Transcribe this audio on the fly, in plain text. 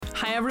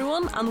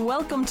everyone, and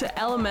welcome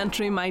to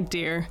Elementary, my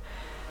dear.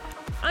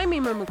 I'm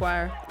Emer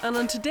Maguire, and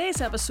on today's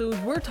episode,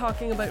 we're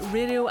talking about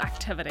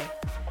radioactivity.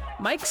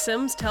 Mike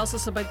Sims tells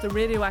us about the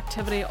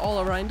radioactivity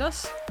all around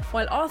us,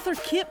 while author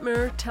Kate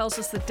Moore tells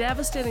us the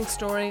devastating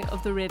story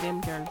of the Radium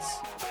Girls.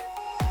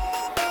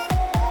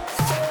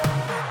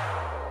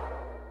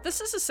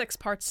 This is a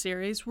 6-part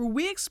series where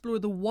we explore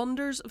the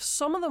wonders of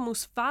some of the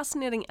most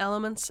fascinating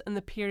elements in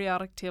the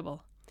periodic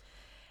table.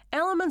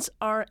 Elements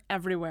are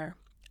everywhere,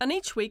 and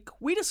each week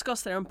we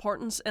discuss their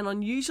importance in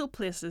unusual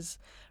places,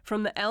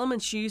 from the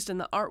elements used in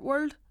the art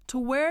world to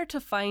where to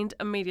find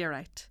a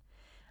meteorite.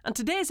 And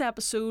today's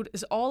episode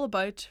is all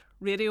about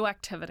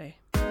radioactivity.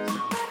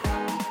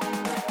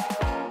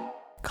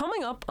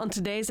 Coming up on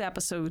today's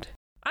episode,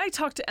 I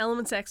talk to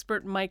elements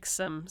expert Mike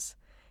Sims.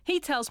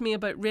 He tells me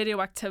about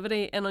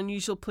radioactivity in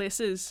unusual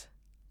places,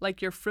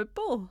 like your fruit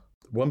bowl.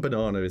 One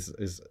banana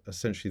is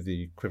essentially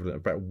the equivalent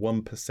of about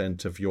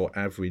 1% of your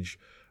average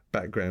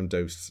background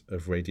dose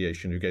of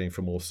radiation you're getting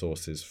from all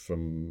sources,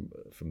 from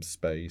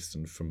space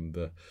and from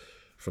the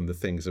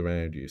things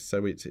around you.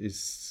 So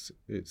it's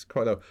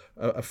quite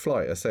a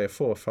flight. I say a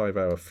 4 or 5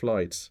 hour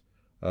flight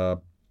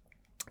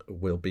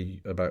will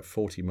be about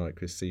 40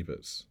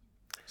 microsieverts.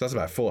 So that's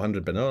about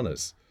 400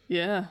 bananas.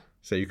 Yeah.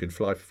 So you could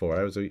fly for 4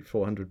 hours or eat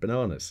 400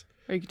 bananas.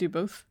 Or you could do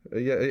both.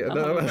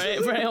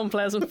 Very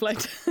unpleasant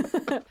flight.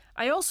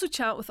 I also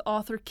chat with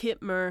author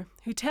Kate Moore,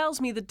 who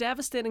tells me the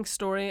devastating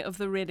story of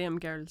the Radium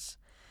Girls.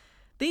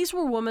 These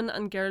were women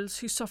and girls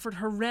who suffered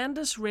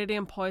horrendous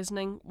radium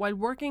poisoning while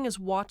working as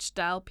watch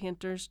dial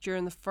painters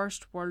during the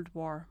First World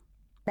War.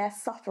 Their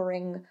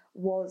suffering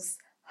was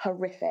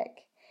horrific.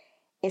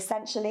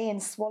 Essentially, in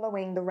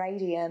swallowing the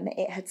radium,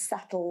 it had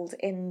settled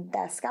in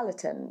their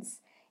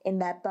skeletons, in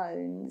their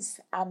bones,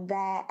 and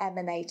there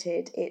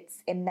emanated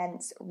its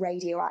immense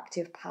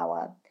radioactive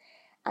power.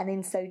 And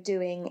in so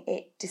doing,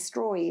 it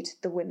destroyed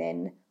the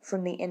women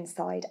from the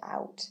inside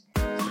out.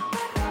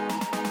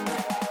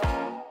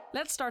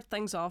 Let's start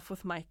things off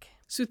with Mike.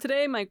 So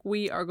today, Mike,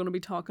 we are going to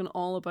be talking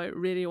all about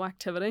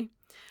radioactivity.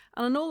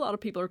 And I know a lot of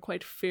people are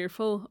quite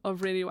fearful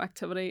of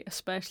radioactivity,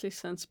 especially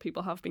since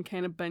people have been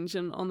kind of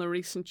binging on the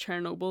recent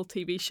Chernobyl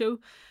TV show.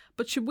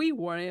 But should we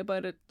worry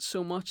about it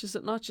so much? Is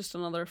it not just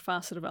another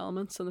facet of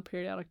elements in the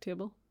periodic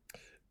table?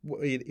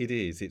 Well, it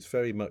is. It's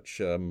very much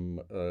another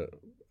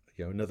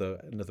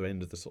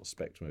end of the sort of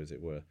spectrum, as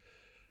it were.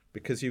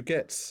 Because you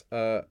get,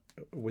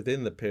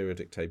 within the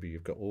periodic table,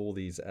 you've got all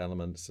these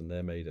elements and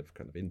they're made of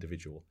kind of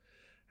individual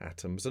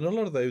atoms. And a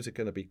lot of those are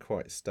going to be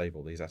quite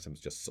stable. These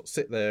atoms just sort of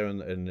sit there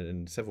and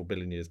in several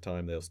billion years'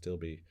 time, they'll still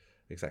be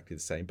exactly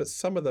the same. But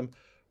some of them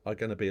are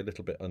going to be a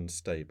little bit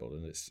unstable.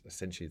 And it's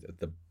essentially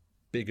the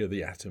bigger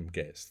the atom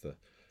gets, the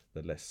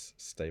less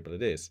stable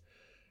it is.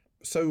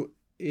 So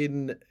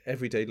in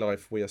everyday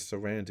life, we are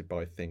surrounded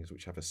by things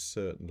which have a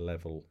certain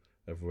level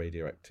of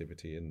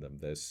radioactivity in them.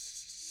 There's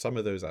some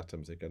of those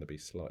atoms are going to be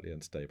slightly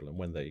unstable, and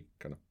when they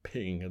kind of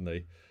ping and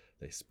they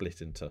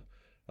split into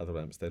other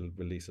elements, they'll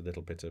release a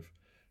little bit of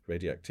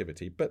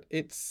radioactivity. But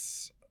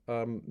it's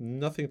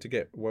nothing to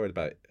get worried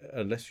about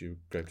unless you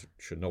go to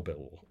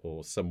Chernobyl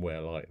or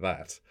somewhere like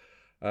that,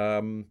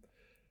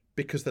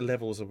 because the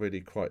levels are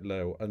really quite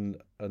low, and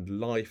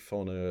life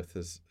on Earth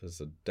has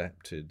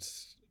adapted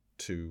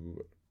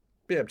to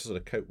be able to sort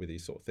of cope with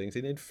these sort of things.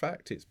 And in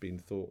fact, it's been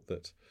thought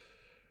that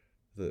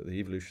the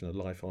evolution of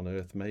life on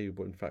Earth may,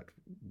 in fact,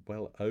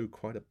 owe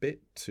quite a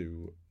bit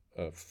to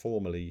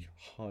formerly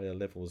higher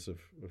levels of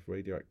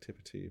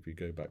radioactivity if you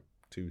go back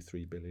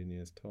 2-3 billion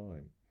years'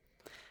 time.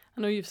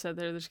 I know you've said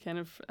there's kind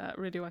of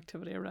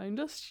radioactivity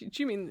around us.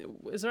 Do you mean,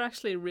 is there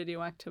actually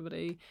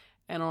radioactivity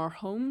in our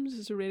homes?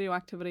 Is there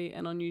radioactivity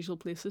in unusual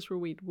places where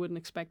we wouldn't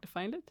expect to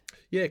find it?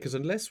 Yeah, because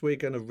unless we're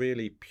going to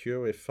really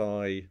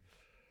purify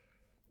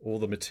all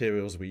the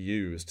materials we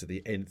use to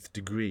the nth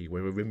degree,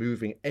 where we're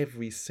removing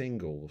every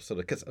single sort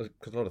of, because a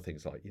lot of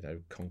things like,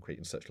 concrete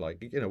and such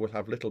like, we'll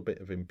have a little bit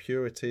of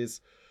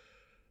impurities.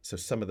 So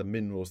some of the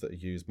minerals that are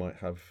used might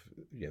have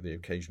the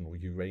occasional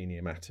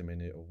uranium atom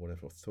in it or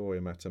whatever, or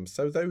thorium atom.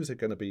 So those are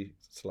going to be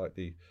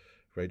slightly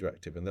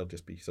radioactive, and they'll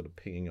just be sort of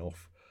pinging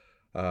off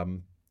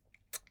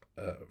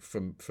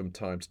from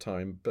time to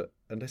time. But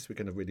unless we're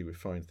going to really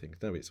refine things,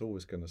 no, it's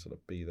always going to sort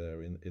of be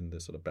there in the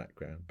sort of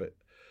background. But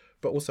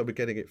also we're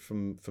getting it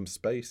from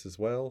space as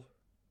well.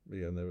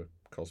 And there are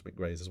cosmic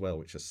rays as well,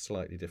 which are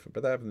slightly different,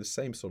 but they're having the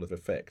same sort of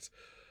effect.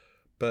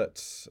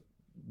 But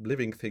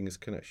living things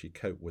can actually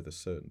cope with a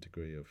certain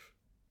degree of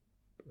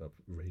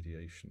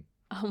radiation.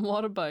 And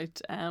what about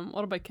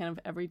kind of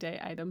everyday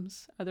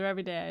items? Are there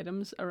everyday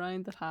items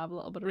around that have a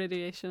little bit of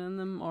radiation in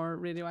them or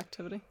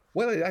radioactivity?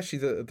 Well, actually,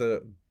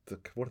 the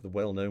one of the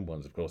well-known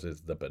ones, of course,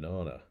 is the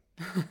banana.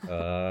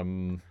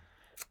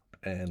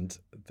 And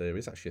there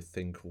is actually a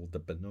thing called the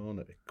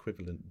banana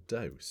equivalent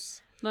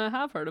dose. Now, I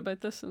have heard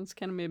about this, and it's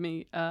kind of made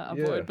me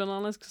avoid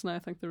bananas because now I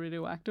think they're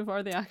radioactive.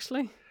 Are they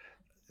actually?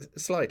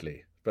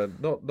 Slightly, but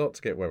not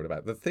to get worried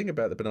about. The thing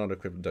about the banana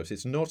equivalent dose,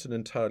 it's not an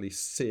entirely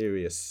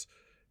serious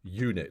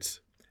unit.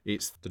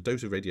 It's the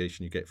dose of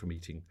radiation you get from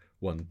eating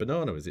one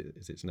banana, as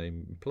its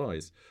name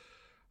implies.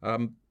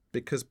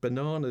 because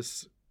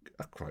bananas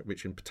are quite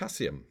rich in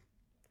potassium,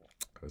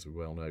 as we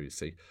well know, you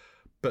see.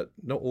 But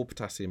not all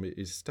potassium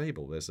is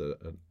stable. There's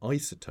an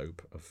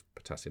isotope of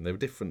potassium. They're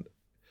different.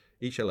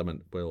 Each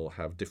element will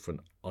have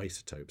different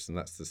isotopes, and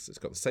it's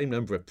got the same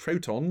number of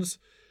protons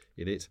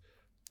in it,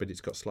 but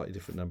it's got slightly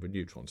different number of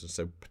neutrons. And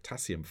so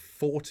potassium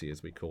 40,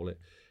 as we call it,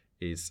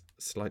 is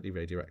slightly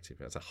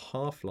radioactive. It has a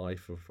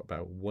half-life of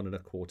about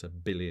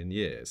 1.25 billion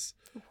years,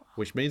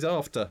 which means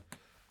after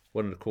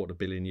 1.25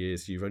 billion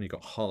years, you've only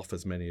got half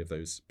as many of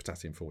those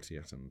potassium 40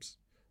 atoms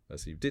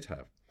as you did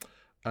have.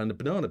 And a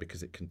banana,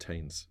 because it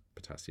contains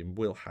potassium,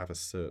 will have a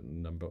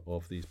certain number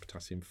of these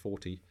potassium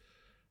 40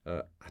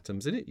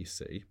 atoms in it, you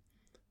see,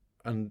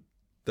 and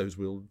those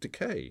will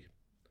decay.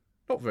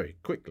 Not very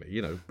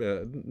quickly,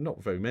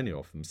 not very many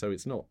of them, so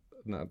it's not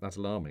that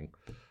alarming.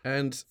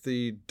 And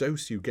the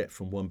dose you get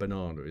from one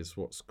banana is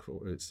what's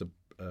called, it's a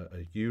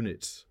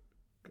unit,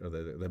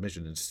 they're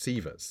measured in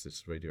sieverts,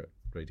 this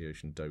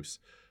radiation dose,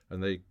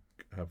 and they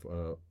have,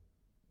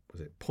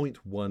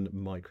 0.1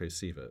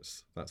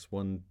 microsieverts. That's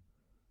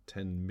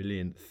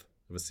 1/10,000,000th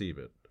of a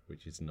sievert,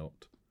 which is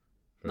not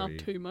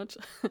too much.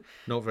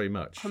 Not very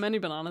much. How many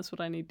bananas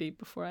would I need to eat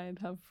before I'd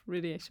have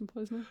radiation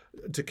poisoning?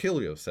 To kill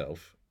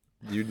yourself,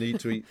 you need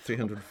to eat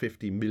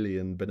 350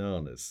 million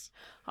bananas.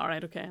 All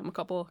right, okay, I'm a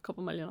couple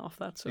million off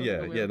that. So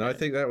yeah. No, I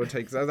think that would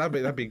take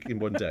that'd be in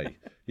one day.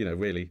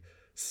 Really.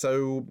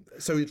 So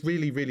it's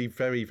really, really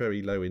very,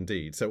 very low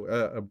indeed.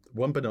 So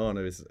one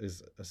banana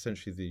is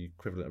essentially the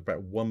equivalent of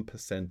about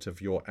 1% of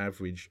your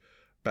average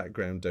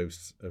background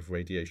dose of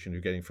radiation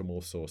you're getting from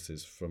all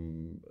sources,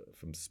 from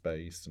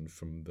space and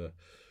from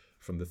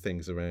the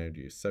things around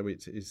you. So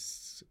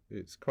it's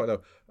quite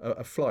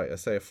a flight. I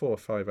say a 4 or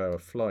 5 hour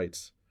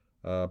flight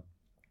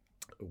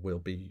will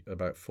be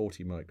about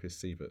 40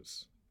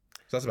 microsieverts.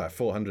 So that's about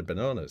 400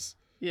 bananas.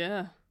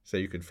 Yeah. So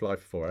you could fly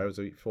for 4 hours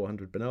or eat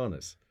 400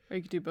 bananas. Or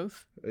you could do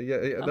both.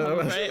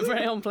 No. Very,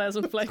 very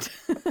unpleasant flight.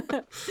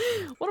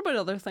 What about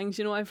other things?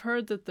 I've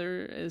heard that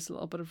there is a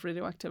little bit of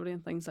radioactivity in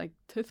things like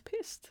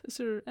toothpaste. Is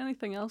there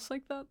anything else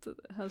like that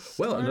has?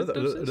 Well,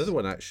 another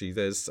one actually.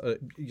 There's a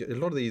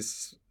lot of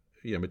these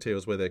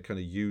materials where they're kind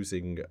of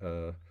using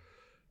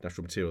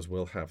natural materials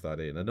will have that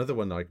in. Another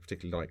one I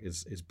particularly like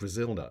is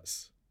Brazil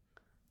nuts.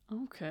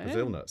 Okay.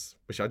 Brazil nuts,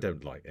 which I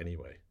don't like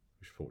anyway,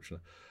 which is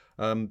fortunate.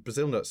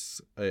 Brazil nuts,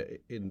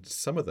 in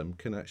some of them,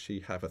 can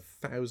actually have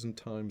 1,000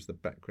 times the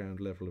background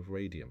level of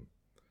radium.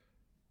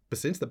 But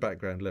since the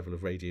background level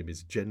of radium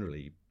is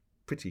generally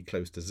pretty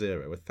close to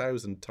zero,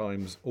 1,000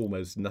 times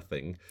almost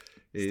nothing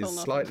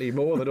is slightly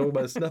more than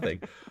almost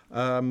nothing.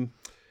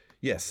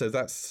 So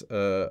that's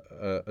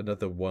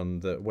another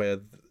one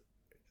where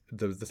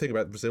the thing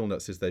about Brazil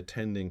nuts is they're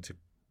tending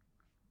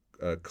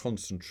to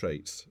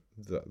concentrate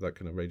that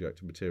kind of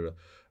radioactive material,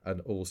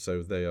 and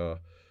also they are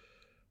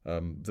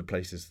the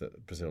places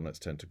that Brazil nuts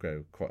tend to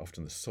grow. Quite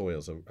often the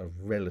soils are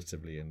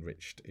relatively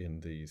enriched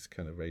in these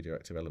kind of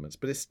radioactive elements,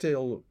 but it's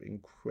still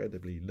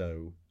incredibly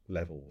low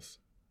levels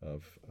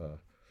of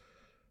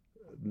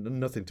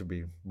nothing to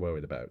be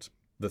worried about.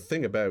 The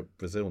thing about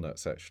Brazil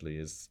nuts actually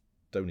is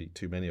don't eat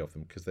too many of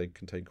them because they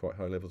contain quite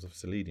high levels of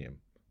selenium.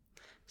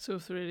 So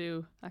if the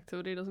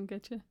radioactivity doesn't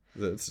get you?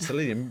 The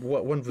selenium,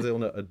 one Brazil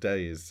nut a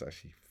day is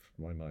actually,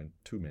 in my mind,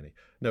 too many.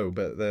 No,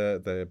 but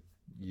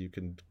you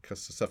can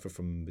suffer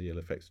from the ill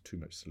effects of too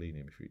much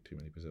selenium if you eat too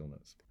many Brazil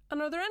nuts.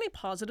 And are there any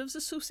positives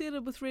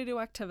associated with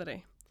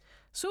radioactivity?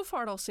 So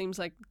far it all seems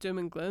like doom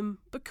and gloom,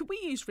 but could we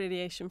use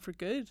radiation for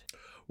good?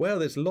 Well,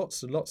 there's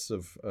lots and lots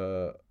of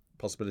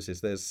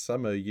possibilities. There's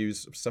some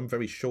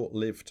very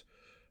short-lived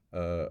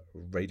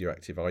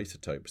radioactive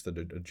isotopes that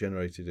are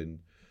generated in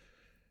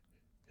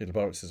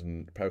laboratories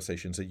and power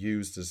stations are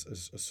used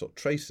as sort of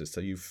tracers.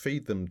 So you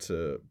feed them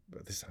to,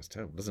 this sounds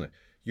terrible, doesn't it?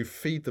 You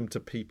feed them to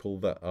people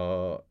that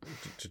are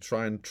to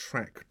try and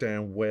track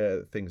down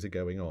where things are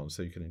going on.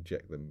 So you can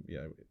inject them,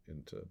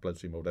 into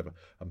bloodstream or whatever.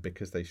 And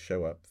because they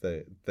show up,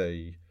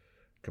 they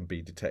can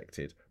be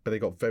detected. But they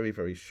got very,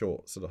 very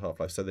short sort of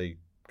half-life. So they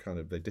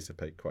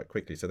dissipate quite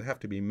quickly. So they have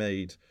to be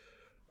made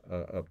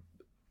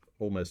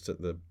almost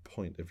at the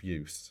point of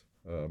use,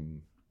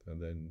 and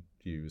then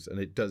used. And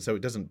it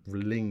doesn't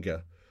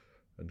linger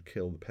and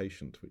kill the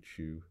patient, which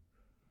you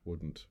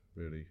wouldn't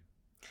really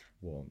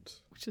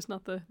want. Which is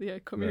not the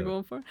outcome you're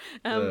going for.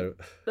 There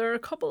are a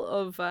couple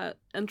of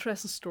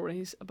interesting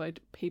stories about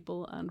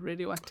people and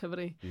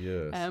radioactivity.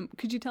 Yes.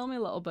 Could you tell me a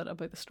little bit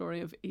about the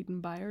story of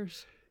Eden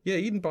Byers? Yeah,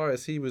 Eden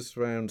Byers, he was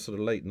around sort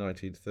of late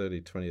 19th,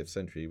 early 20th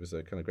century. He was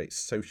a kind of great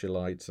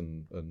socialite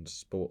and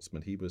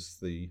sportsman. He was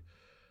the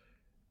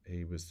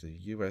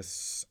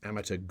US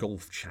amateur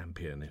golf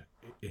champion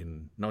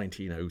in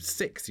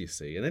 1906, you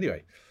see. And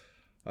anyway,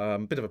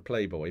 bit of a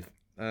playboy.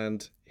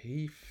 And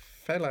he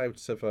fell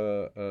out of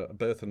a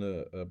berth in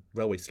a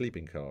railway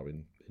sleeping car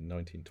in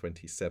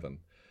 1927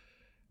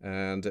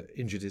 and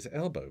injured his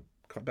elbow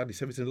quite badly.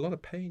 So he was in a lot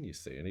of pain, you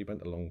see. And he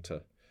went along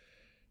to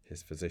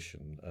his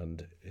physician,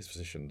 and his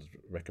physician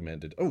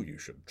recommended, you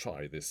should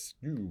try this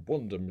new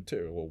wonder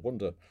material or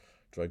wonder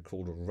drug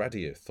called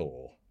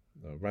Radiathor.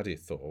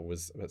 Radiathor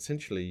was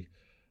essentially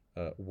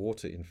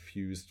water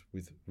infused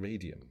with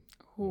radium.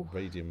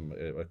 Radium,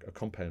 a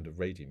compound of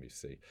radium, you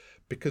see.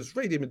 Because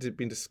radium had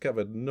been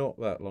discovered not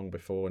that long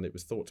before, and it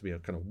was thought to be a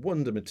kind of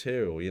wonder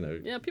material,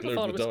 Yeah, people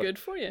thought it was good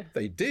for you.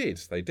 They did.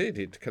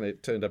 It kind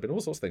of turned up in all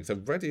sorts of things. So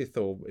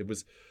radiathor, it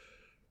was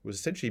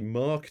essentially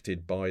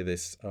marketed by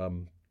this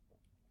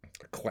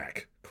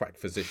quack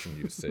physician,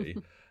 you see.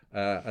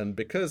 And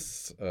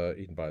because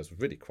Eden Byers was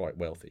really quite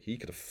wealthy, he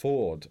could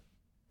afford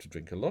to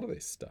drink a lot of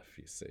this stuff,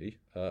 you see.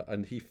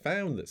 And he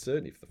found that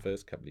certainly for the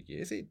first couple of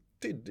years, it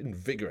did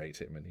invigorate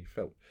him, and he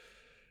felt,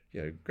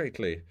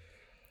 greatly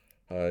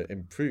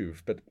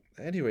improved. But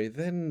anyway,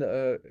 then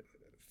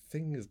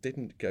things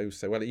didn't go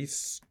so well. He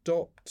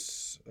stopped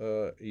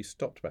about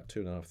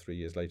 2.5, 3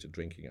 years later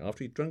drinking it,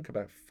 after he'd drunk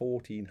about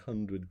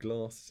 1,400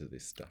 glasses of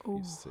this stuff,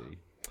 you see.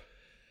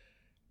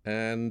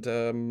 And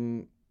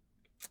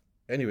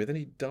anyway, then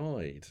he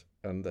died,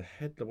 and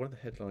one of the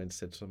headlines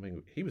said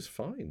something, he was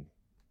fine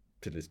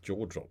till his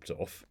jaw dropped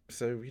off.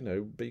 So,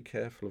 be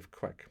careful of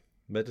quack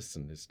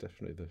medicine is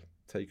definitely the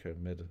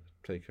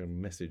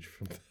take-home message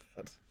from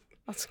that.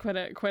 That's quite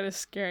a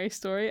scary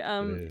story.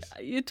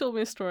 You told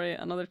me a story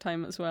another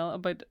time as well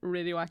about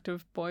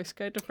radioactive Boy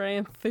Scout, a very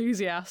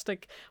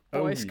enthusiastic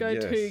Boy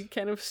Scout who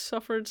kind of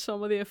suffered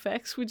some of the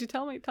effects. Would you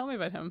tell me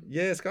about him?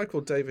 Yes, a guy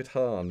called David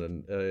Hahn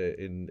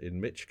in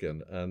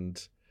Michigan,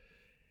 and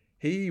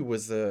he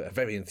was a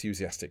very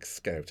enthusiastic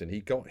scout, and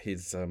he got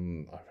his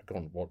I've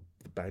forgotten what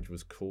the badge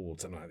was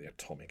called, something like the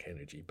Atomic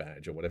Energy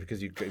Badge or whatever,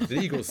 because he was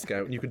an Eagle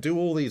Scout, and you could do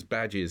all these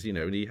badges,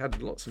 and he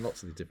had lots and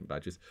lots of these different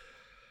badges.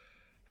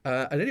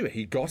 And anyway,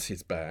 he got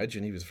his badge,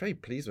 and he was very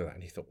pleased with that,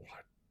 and he thought, well,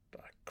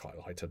 I'd quite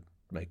like to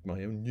make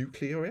my own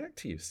nuclear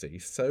reactor, you see.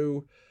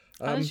 So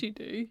as you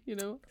do,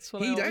 that's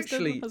what he'd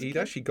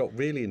actually got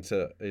really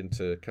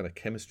into kind of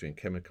chemistry and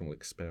chemical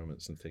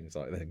experiments and things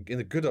like that. In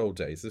the good old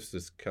days, this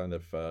was kind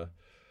of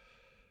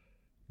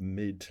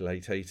mid to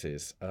late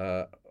 80s,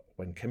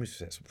 when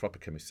chemistry sets were proper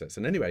chemistry sets.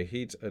 And anyway,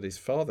 at his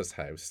father's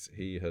house,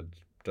 he had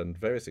done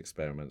various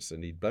experiments,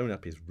 and he'd blown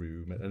up his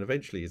room, and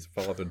eventually his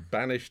father had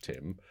banished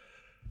him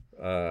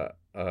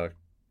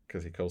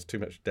because he caused too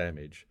much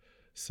damage.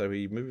 So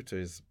he moved to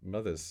his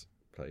mother's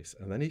place,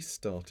 and then he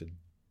started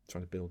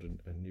trying to build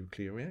a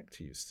nuclear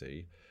reactor, you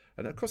see.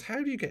 And of course,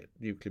 how do you get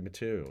nuclear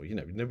material?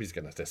 Nobody's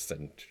going to just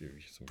send you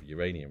some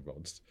uranium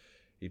rods.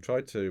 He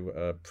tried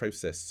to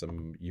process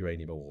some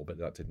uranium ore, but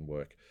that didn't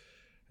work.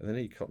 And then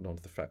he cottoned on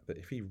to the fact that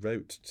if he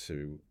wrote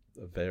to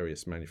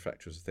various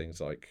manufacturers of things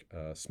like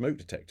smoke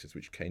detectors,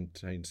 which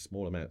contained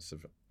small amounts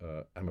of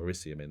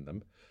americium in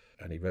them,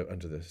 and he wrote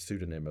under the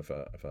pseudonym of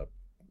a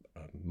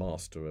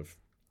master of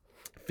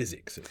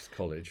physics at his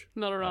college.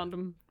 Not a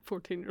random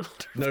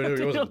 14-year-old. No,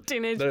 he wasn't.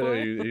 Teenage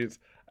boy.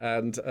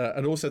 No,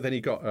 and also then he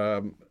got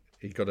a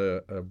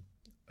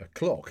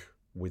clock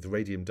with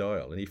radium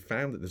dial, and he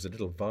found that there's a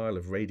little vial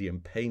of radium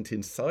paint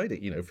inside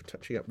it, for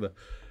touching up the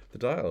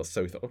dial.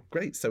 So he thought, oh,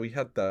 great. So he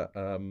had that,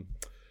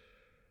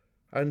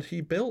 and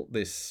he built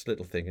this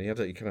little thing, and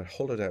he kind of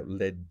hollowed out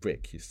lead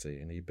brick, you see,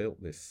 and he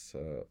built this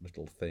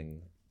little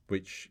thing,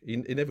 which he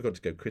never got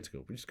to go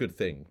critical, which is a good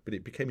thing, but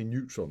it became a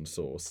neutron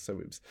source, so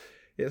it's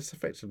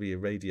effectively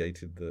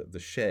irradiated the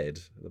shed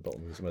at the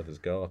bottom of his mother's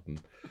garden.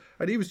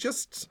 And he was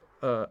just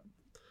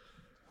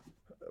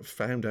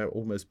found out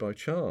almost by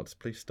chance.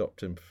 Police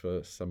stopped him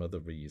for some other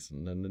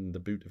reason, and in the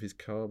boot of his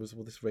car was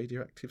all this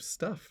radioactive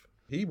stuff.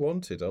 He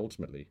wanted,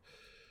 ultimately,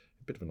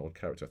 a bit of an odd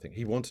character, I think,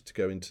 he wanted to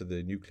go into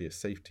the nuclear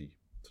safety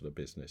sort of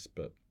business,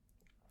 but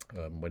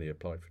when he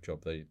applied for a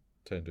job, they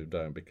turned him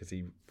down because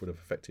he would have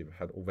effectively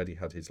already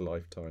had his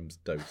lifetime's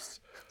dose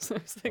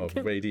of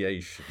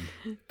radiation.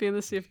 Being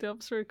the safety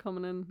officer,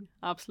 coming in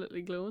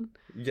absolutely glowing.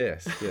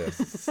 Yes.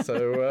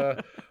 So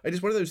it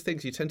is one of those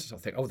things you tend to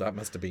think, oh, that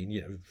must have been,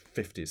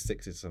 50s,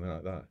 60s, something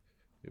like that.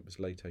 It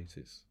was late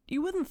 80s.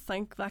 You wouldn't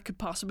think that could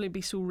possibly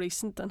be so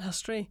recent in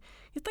history.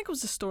 You'd think it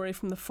was a story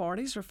from the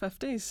 40s or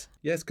 50s.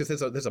 Yes, because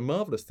there's a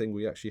marvellous thing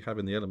we actually have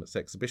in the Elements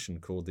exhibition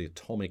called the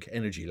Atomic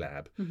Energy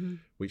Lab,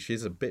 which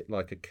is a bit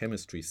like a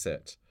chemistry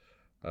set.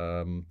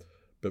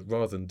 But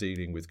rather than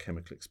dealing with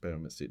chemical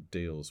experiments, it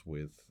deals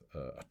with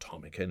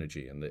atomic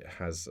energy, and it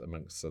has,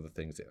 amongst other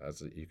things,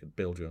 you can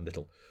build your own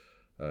little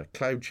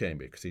cloud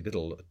chamber. You can see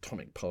little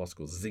atomic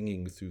particles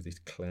zinging through this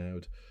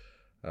cloud.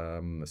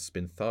 A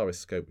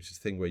spinthariscope, which is a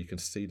thing where you can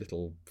see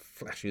little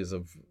flashes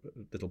of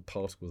little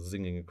particles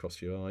zinging across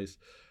your eyes,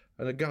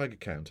 and a Geiger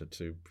counter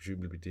to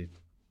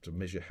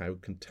measure how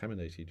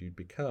contaminated you'd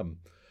become.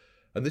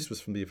 And this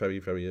was from the very,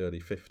 very early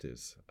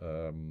 50s,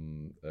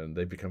 and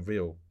they've become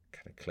real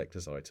kind of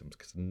collector's items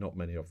because not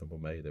many of them were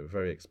made. They were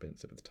very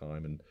expensive at the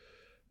time, and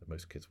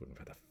most kids wouldn't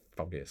have had the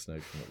foggiest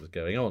notion what was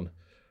going on.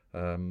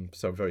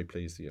 So I'm very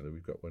pleased that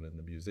we've got one in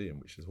the museum,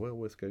 which is well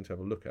worth going to have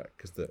a look at,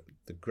 because the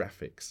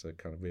graphics are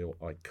kind of real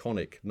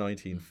iconic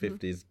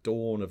 1950s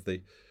dawn of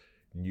the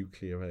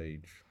nuclear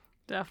age.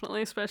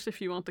 Definitely, especially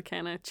if you want to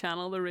kind of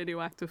channel the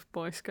radioactive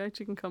Boy Scout,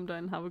 you can come down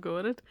and have a go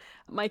at it.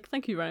 Mike,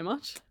 thank you very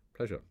much.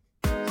 Pleasure.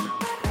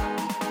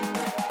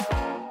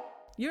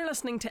 You're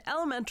listening to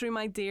Elementary,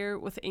 My Dear,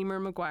 with Emer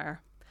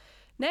Maguire.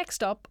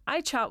 Next up,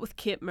 I chat with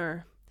Kate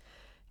Moore.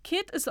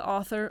 Kate is the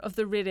author of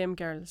The Radium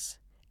Girls.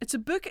 It's a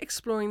book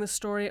exploring the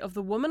story of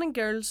the women and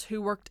girls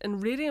who worked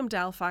in radium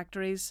dial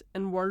factories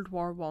in World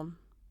War I.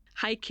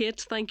 Hi Kate,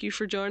 thank you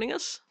for joining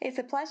us. It's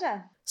a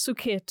pleasure. So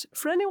Kate,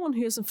 for anyone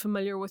who isn't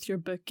familiar with your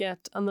book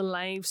yet and the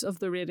lives of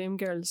the Radium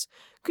Girls,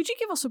 could you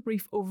give us a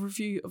brief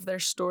overview of their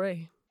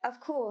story? Of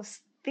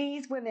course,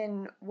 these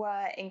women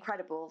were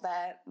incredible.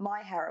 They're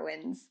my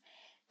heroines.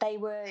 They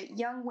were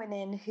young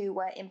women who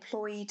were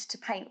employed to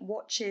paint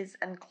watches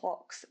and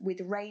clocks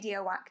with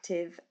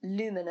radioactive,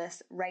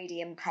 luminous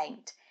radium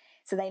paint.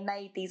 So they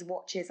made these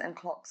watches and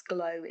clocks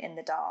glow in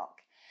the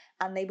dark.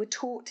 And they were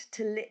taught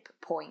to lip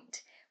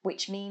point,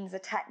 which means a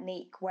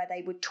technique where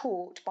they were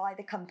taught by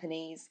the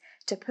companies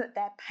to put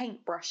their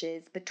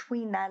paintbrushes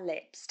between their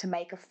lips to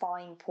make a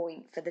fine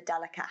point for the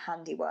delicate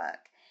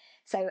handiwork.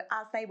 So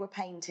as they were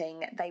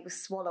painting, they were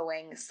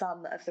swallowing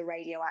some of the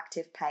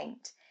radioactive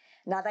paint.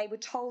 Now, they were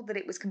told that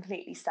it was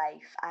completely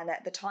safe, and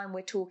at the time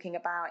we're talking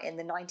about in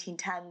the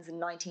 1910s and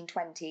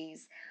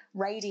 1920s,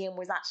 radium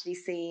was actually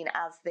seen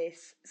as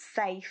this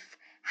safe,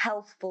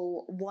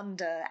 healthful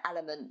wonder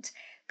element.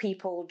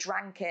 People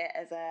drank it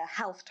as a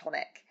health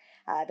tonic.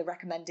 The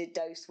recommended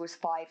dose was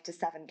 5 to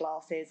 7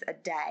 glasses a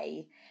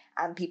day,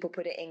 and people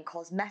put it in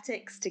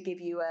cosmetics to give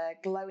you a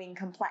glowing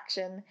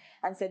complexion,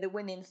 and so the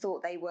women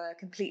thought they were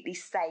completely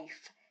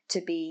safe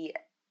to be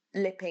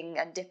lipping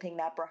and dipping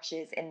their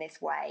brushes in this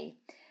way.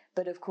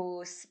 But of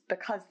course,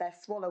 because they're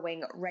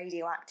swallowing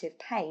radioactive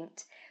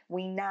paint,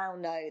 we now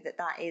know that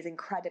that is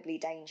incredibly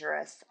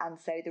dangerous, and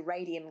so the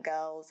Radium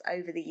Girls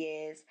over the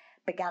years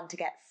began to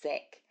get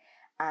sick,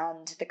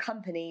 and the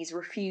companies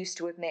refused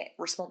to admit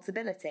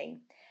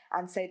responsibility.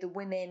 And so the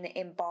women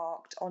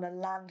embarked on a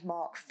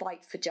landmark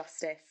fight for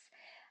justice,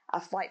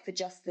 a fight for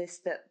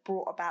justice that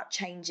brought about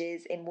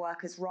changes in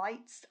workers'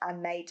 rights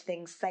and made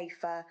things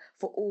safer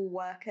for all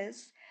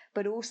workers,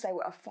 but also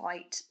a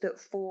fight that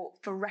fought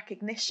for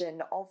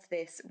recognition of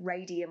this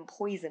radium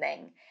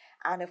poisoning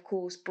and, of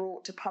course,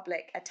 brought to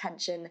public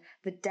attention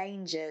the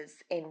dangers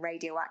in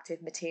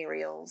radioactive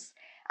materials.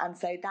 And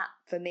so that,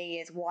 for me,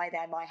 is why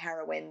they're my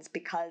heroines,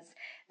 because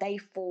they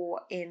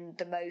fought in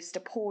the most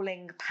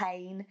appalling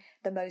pain,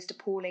 the most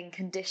appalling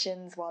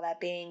conditions while they're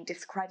being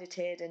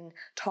discredited and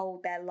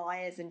told they're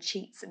liars and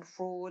cheats and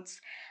frauds.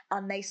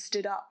 And they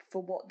stood up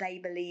for what they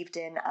believed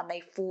in, and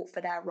they fought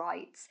for their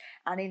rights.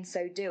 And in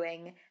so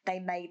doing, they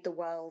made the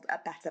world a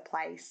better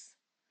place.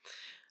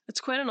 It's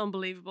quite an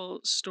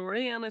unbelievable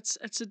story, and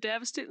it's a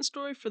devastating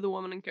story for the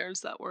women and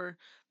girls that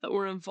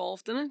were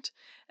involved in it.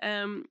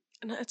 And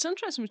it's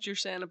interesting what you're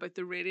saying about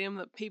the radium,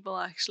 that people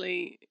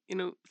actually,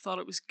 thought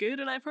it was good.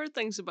 And I've heard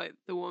things about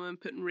the women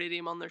putting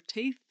radium on their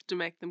teeth to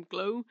make them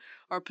glow,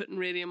 or putting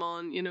radium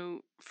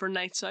on, for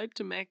nights out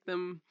to make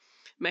them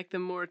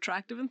more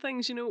attractive and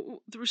things.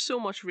 There was so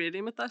much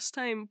radium at this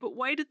time. But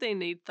why did they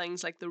need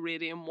things like the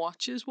radium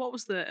watches? What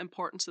was the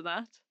importance of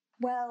that?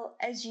 Well,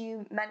 as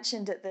you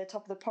mentioned at the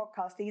top of the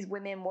podcast, these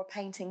women were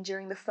painting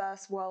during the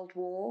First World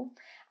War.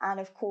 And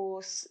of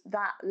course,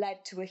 that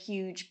led to a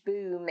huge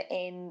boom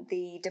in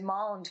the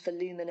demand for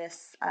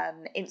luminous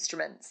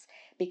instruments,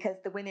 because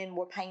the women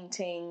were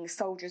painting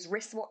soldiers'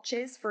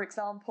 wristwatches, for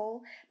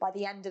example. By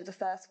the end of the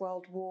First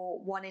World War,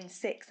 1 in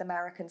 6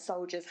 American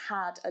soldiers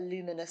had a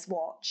luminous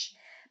watch.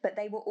 But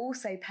they were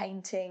also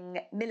painting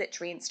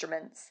military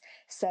instruments.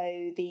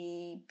 So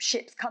the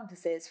ship's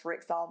compasses, for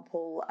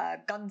example,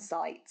 gun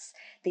sights,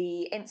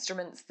 the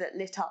instruments that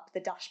lit up the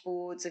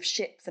dashboards of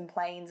ships and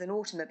planes and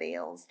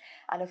automobiles.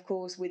 And of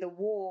course, with a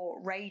war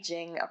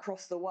raging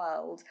across the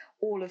world,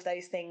 all of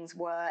those things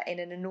were in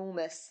an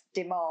enormous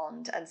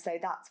demand. And so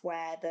that's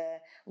where the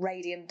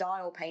radium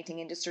dial painting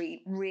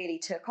industry really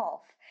took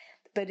off.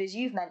 But as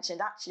you've mentioned,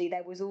 actually,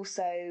 there was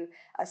also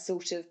a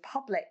sort of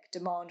public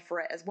demand for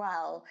it as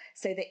well,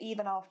 so that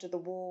even after the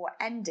war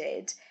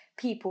ended,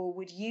 people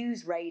would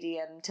use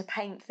radium to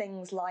paint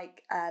things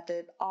like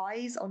the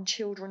eyes on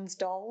children's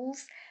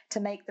dolls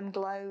to make them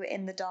glow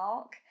in the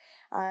dark.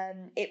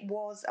 It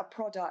was a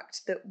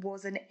product that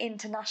was an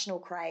international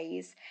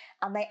craze,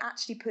 and they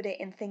actually put it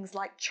in things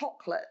like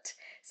chocolate.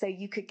 So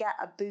you could get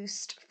a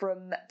boost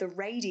from the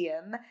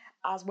radium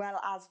as well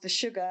as the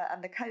sugar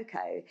and the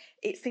cocoa.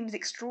 It seems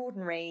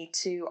extraordinary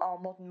to our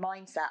modern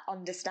mindset,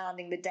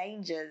 understanding the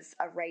dangers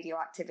of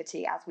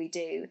radioactivity as we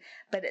do.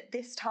 But at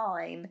this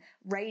time,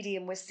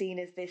 radium was seen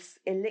as this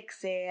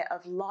elixir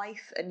of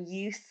life and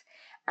youth,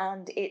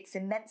 and its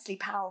immensely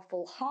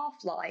powerful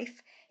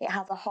half-life, it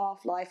has a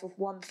half-life of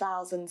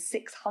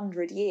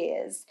 1,600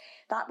 years,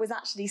 that was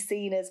actually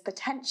seen as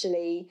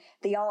potentially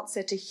the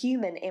answer to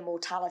human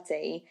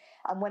immortality.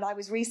 And when I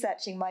was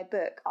researching my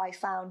book, I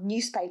found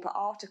newspaper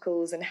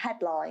articles and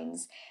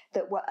headlines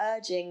that were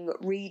urging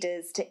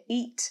readers to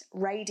eat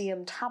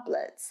radium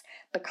tablets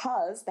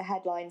because, the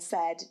headline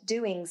said,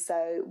 doing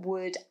so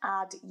would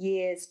add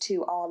years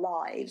to our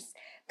lives.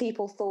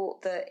 People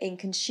thought that in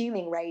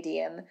consuming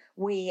radium,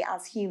 we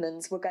as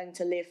humans were going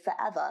to live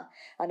forever.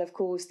 And of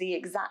course, the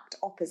exact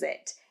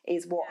opposite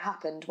is what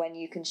happened when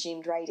you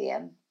consumed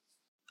radium.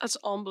 That's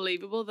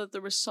unbelievable that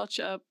there was such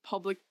a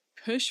public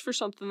push for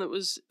something there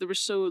was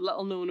so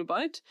little known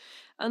about.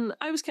 And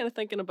I was kind of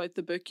thinking about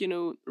the book,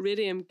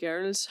 Radium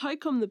Girls. How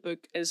come the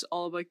book is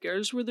all about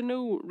girls? Were there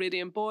no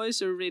Radium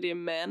boys or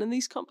Radium men in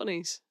these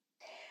companies?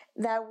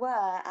 There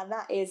were, and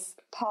that is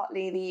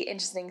partly the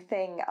interesting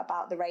thing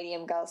about the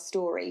Radium Girls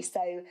story.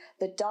 So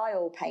the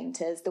dial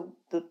painters,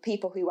 the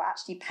people who were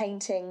actually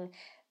painting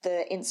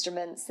the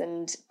instruments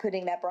and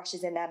putting their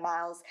brushes in their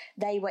mouths,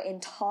 they were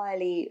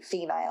entirely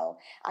female,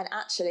 and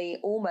actually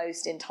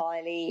almost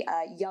entirely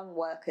young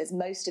workers.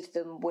 Most of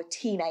them were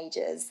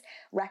teenagers.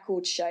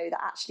 Records show that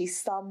actually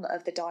some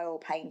of the dial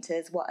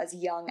painters were as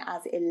young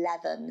as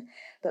 11,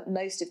 but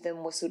most of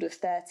them were sort of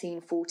 13,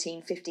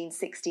 14, 15,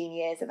 16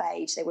 years of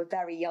age. They were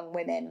very young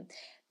women.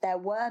 There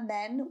were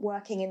men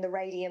working in the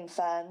radium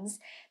firms.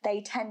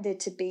 They tended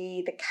to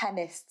be the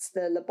chemists,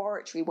 the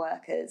laboratory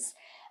workers.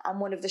 And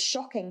one of the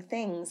shocking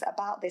things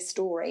about this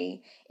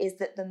story is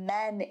that the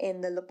men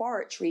in the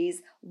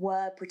laboratories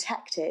were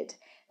protected.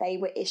 They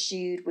were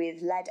issued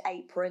with lead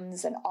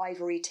aprons and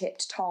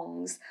ivory-tipped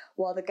tongs,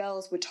 while the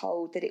girls were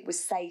told that it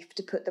was safe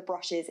to put the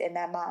brushes in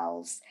their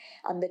mouths.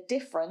 And the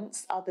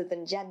difference, other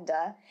than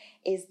gender,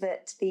 is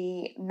that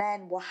the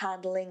men were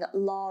handling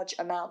large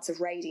amounts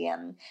of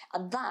radium,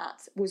 and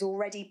that was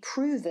already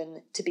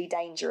proven to be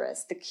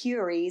dangerous. The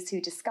Curies,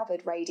 who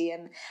discovered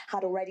radium,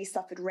 had already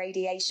suffered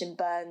radiation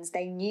burns.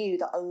 They knew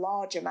that a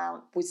large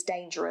amount was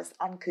dangerous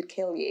and could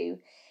kill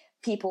you.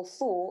 People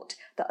thought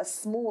that a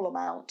small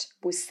amount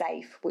was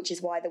safe, which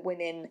is why the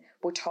women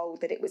were told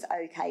that it was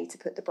okay to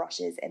put the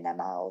brushes in their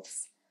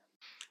mouths.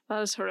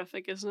 That is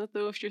horrific, isn't it,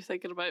 though, if you're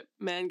thinking about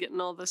men getting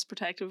all this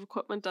protective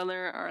equipment and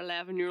there are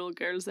 11-year-old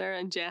girls there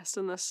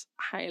ingesting this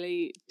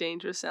highly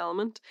dangerous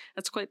element.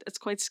 It's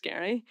quite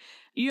scary.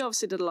 You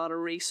obviously did a lot of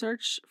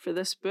research for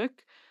this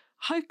book.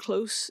 How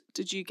close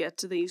did you get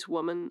to these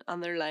women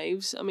and their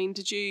lives? I mean,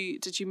 did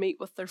you meet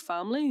with their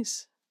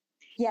families?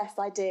 Yes,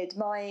 I did.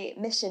 My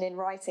mission in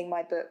writing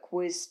my book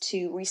was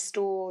to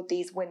restore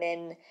these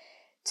women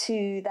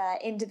to their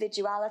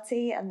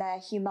individuality and their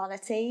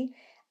humanity.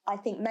 I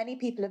think many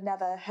people have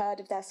never heard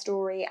of their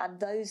story, and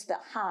those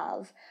that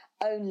have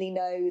only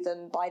know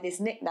them by this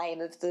nickname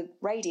of the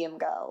Radium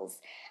Girls.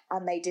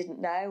 And they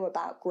didn't know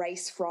about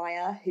Grace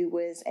Fryer, who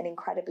was an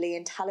incredibly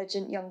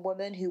intelligent young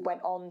woman who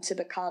went on to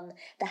become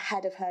the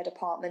head of her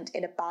department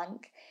in a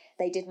bank.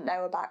 They didn't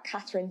know about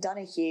Catherine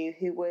Donahue,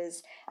 who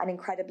was an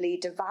incredibly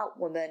devout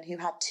woman who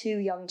had 2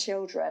 young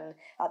children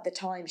at the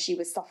time she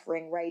was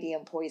suffering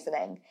radium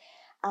poisoning.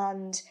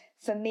 And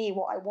for me,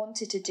 what I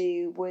wanted to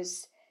do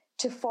was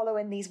to follow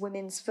in these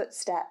women's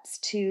footsteps,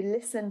 to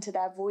listen to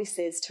their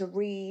voices, to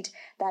read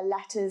their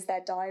letters,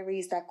 their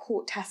diaries, their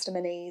court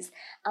testimonies,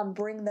 and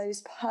bring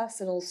those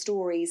personal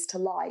stories to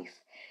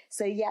life.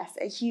 So yes,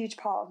 a huge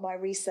part of my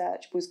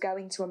research was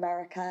going to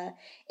America,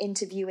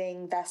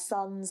 interviewing their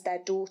sons, their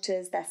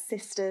daughters, their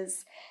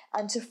sisters,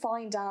 and to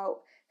find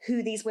out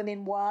who these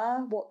women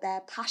were, what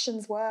their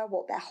passions were,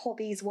 what their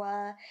hobbies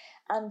were,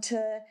 and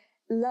to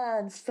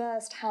learn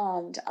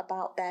firsthand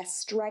about their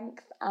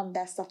strength and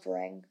their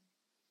suffering.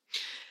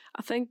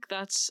 I think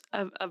that's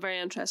a very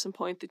interesting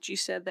point that you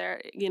said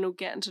there,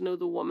 getting to know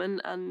the woman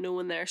and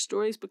knowing their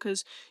stories,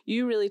 because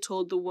you really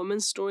told the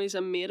women's stories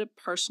and made it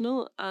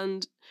personal.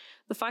 And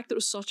the fact that it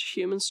was such a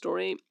human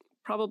story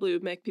probably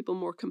would make people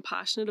more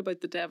compassionate about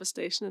the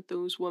devastation that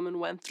those women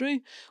went through.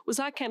 Was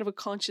that kind of a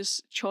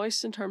conscious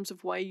choice in terms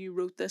of why you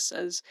wrote this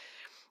as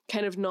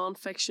kind of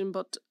non-fiction,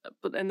 but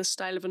in the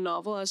style of a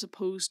novel as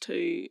opposed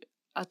to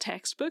a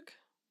textbook?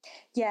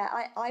 Yeah,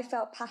 I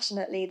felt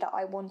passionately that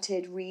I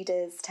wanted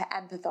readers to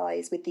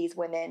empathise with these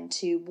women,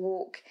 to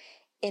walk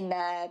in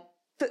their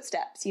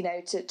footsteps,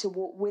 to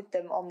walk with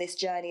them on this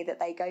journey that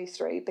they go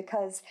through,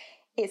 because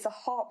it's a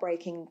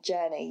heartbreaking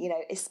journey,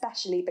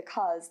 especially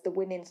because the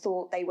women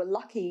thought they were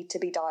lucky to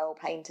be dial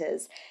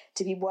painters,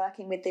 to be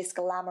working with this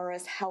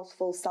glamorous,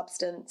 healthful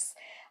substance.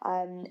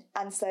 And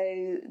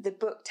so the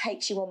book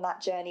takes you on that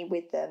journey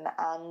with them.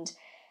 And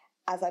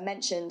as I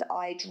mentioned,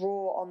 I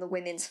draw on the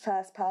women's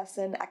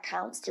first-person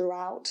accounts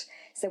throughout.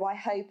 So I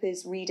hope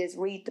as readers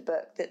read the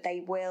book that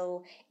they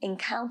will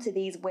encounter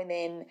these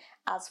women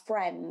as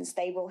friends.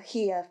 They will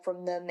hear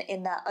from them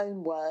in their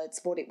own words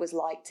what it was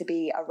like to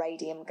be a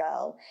radium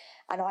girl.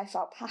 And I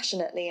felt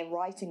passionately in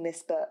writing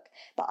this book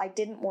that I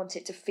didn't want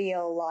it to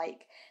feel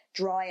like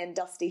dry and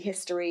dusty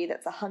history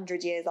that's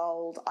 100 years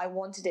old. I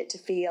wanted it to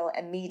feel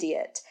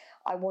immediate.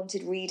 I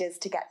wanted readers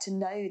to get to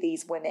know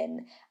these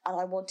women, and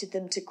I wanted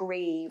them to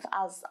grieve,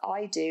 as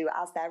I do,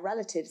 as their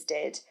relatives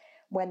did,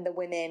 when the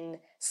women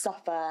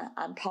suffer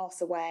and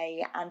pass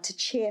away, and to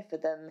cheer for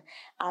them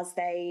as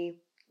they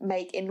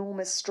make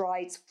enormous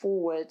strides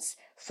forwards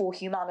for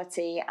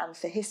humanity and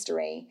for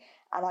history.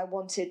 And I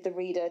wanted the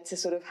reader to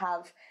sort of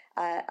have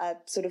a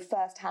sort of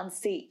first-hand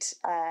seat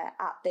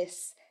at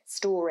this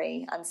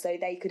story, and so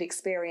they could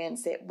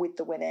experience it with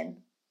the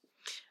women.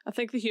 I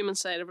think the human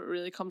side of it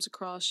really comes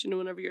across,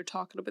 whenever you're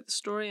talking about the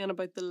story and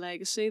about the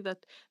legacy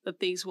that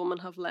these women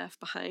have left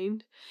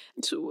behind.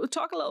 So we'll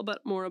talk a little bit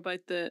more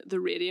about the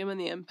radium and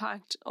the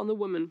impact on the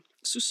women.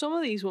 So some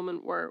of these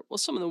women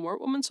some of them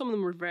weren't women, some of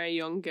them were very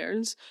young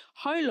girls.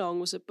 How long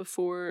was it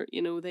before,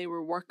 they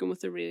were working with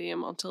the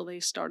radium until they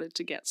started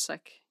to get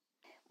sick?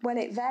 Well,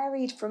 it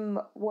varied from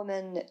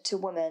woman to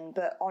woman,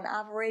 but on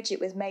average, it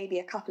was maybe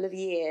a couple of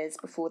years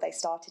before they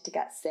started to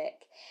get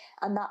sick.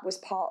 And that was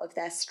part of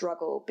their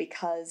struggle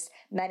because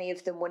many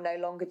of them were no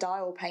longer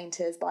dial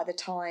painters by the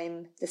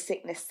time the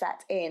sickness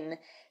set in.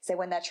 So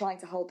when they're trying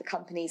to hold the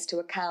companies to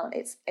account,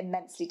 it's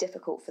immensely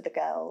difficult for the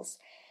girls.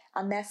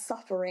 And their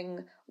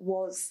suffering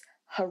was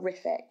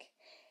horrific.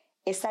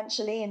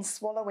 Essentially, in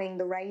swallowing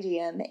the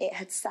radium, it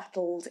had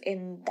settled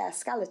in their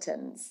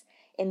skeletons,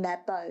 in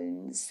their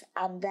bones,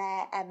 and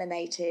there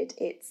emanated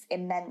its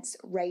immense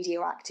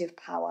radioactive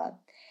power.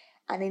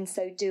 And in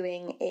so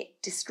doing,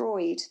 it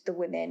destroyed the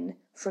women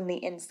from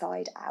the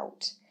inside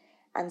out.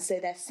 And so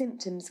their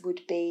symptoms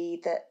would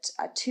be that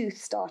a tooth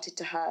started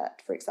to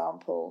hurt, for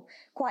example,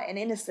 quite an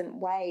innocent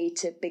way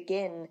to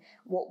begin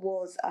what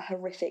was a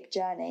horrific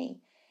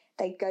journey.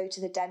 They'd go to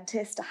the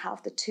dentist to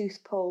have the tooth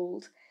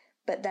pulled,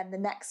 but then the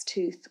next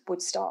tooth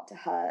would start to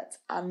hurt,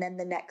 and then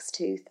the next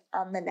tooth,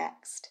 and the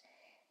next,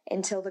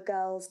 until the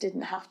girls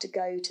didn't have to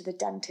go to the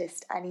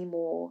dentist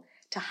anymore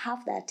to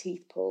have their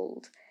teeth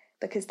pulled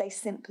because they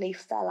simply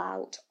fell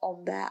out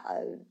on their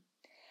own.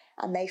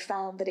 And they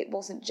found that it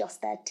wasn't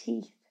just their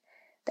teeth.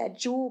 Their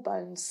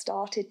jawbones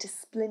started to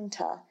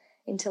splinter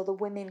until the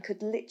women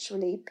could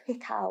literally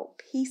pick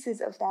out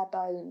pieces of their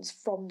bones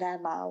from their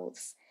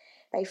mouths.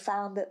 They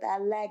found that their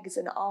legs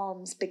and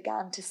arms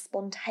began to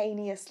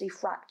spontaneously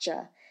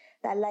fracture.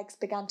 Their legs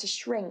began to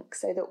shrink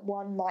so that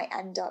one might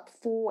end up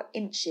 4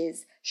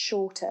 inches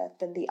shorter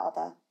than the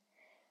other.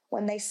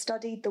 When they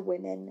studied the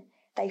women,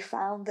 they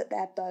found that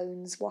their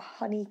bones were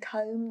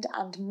honeycombed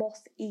and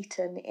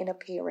moth-eaten in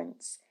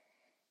appearance.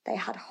 They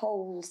had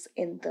holes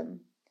in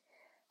them,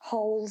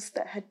 holes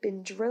that had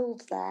been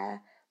drilled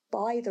there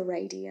by the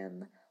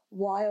radium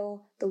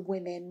while the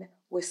women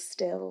were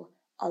still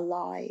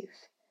alive.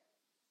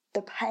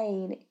 The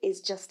pain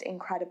is just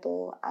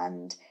incredible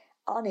and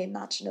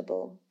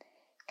unimaginable.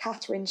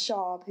 Catherine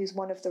Sharp, who's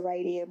one of the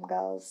radium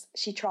girls,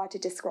 she tried to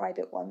describe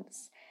it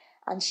once,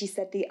 and she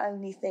said the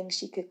only thing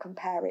she could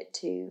compare it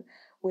to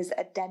was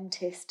a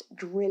dentist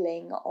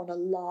drilling on a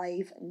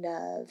live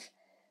nerve,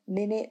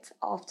 minute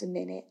after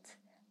minute,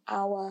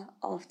 hour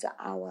after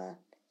hour,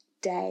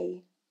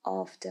 day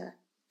after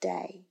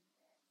day.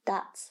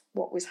 That's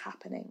what was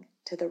happening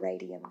to the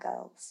radium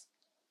girls.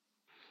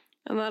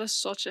 And that is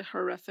such a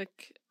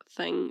horrific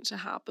thing to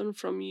happen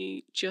from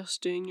you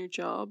just doing your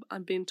job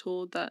and being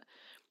told that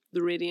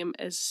the radium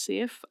is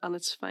safe and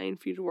it's fine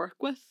for you to work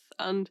with.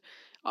 And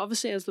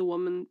obviously as the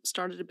woman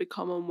started to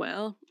become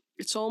unwell,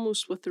 it's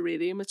almost with the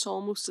radium, it's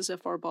almost as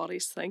if our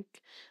bodies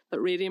think that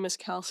radium is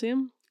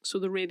calcium. So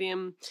the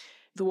radium,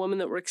 the women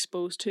that were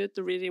exposed to it,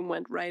 the radium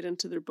went right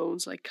into their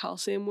bones like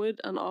calcium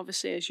would. And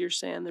obviously, as you're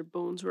saying, their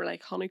bones were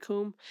like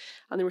honeycomb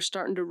and they were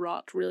starting to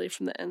rot really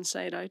from the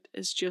inside out.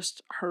 It's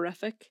just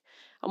horrific.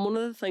 And one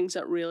of the things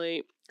that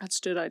really had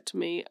stood out to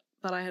me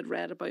that I had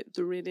read about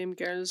the radium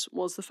girls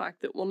was the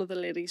fact that one of the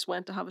ladies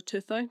went to have a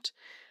tooth out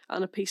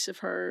and a piece of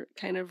her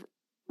kind of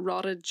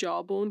rotted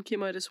jawbone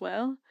came out as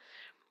well.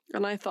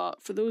 And I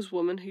thought, for those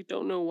women who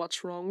don't know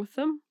what's wrong with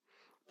them,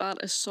 that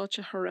is such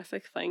a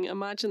horrific thing.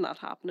 Imagine that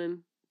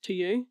happening to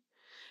you.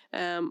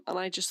 And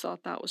I just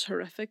thought that was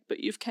horrific. But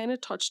you've kind of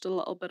touched a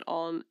little bit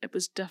on it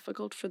was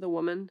difficult for the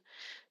women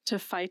to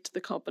fight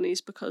the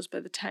companies because by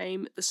the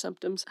time the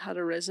symptoms had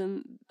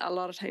arisen, a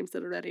lot of times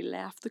they'd already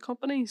left the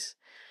companies.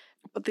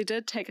 But they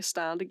did take a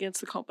stand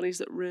against the companies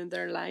that ruined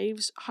their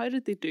lives. How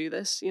did they do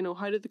this?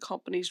 How did the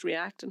companies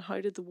react and how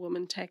did the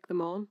women take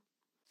them on?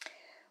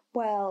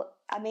 Well,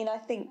 I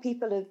think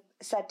people have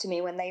said to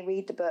me when they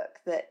read the book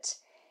that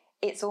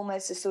it's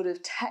almost a sort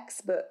of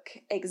textbook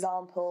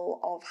example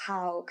of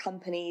how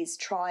companies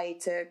try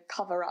to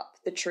cover up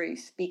the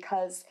truth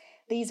because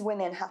these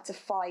women had to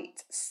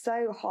fight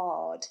so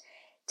hard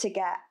to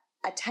get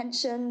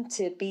attention,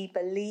 to be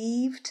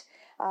believed,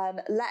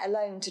 let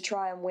alone to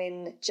try and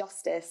win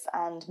justice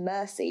and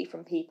mercy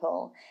from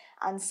people.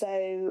 And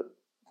so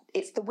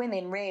it's the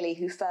women really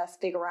who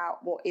first figure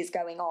out what is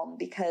going on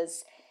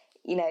because,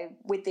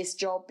 with this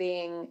job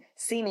being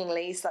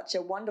seemingly such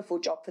a wonderful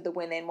job for the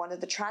women, one of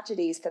the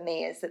tragedies for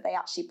me is that they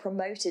actually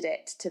promoted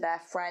it to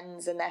their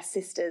friends and their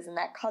sisters and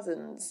their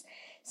cousins.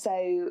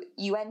 So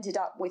you ended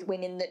up with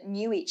women that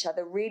knew each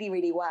other really,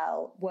 really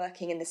well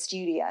working in the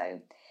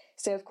studio.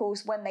 So, of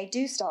course, when they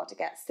do start to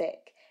get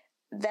sick,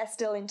 they're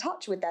still in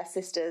touch with their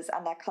sisters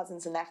and their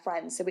cousins and their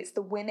friends. So it's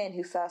the women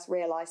who first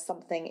realise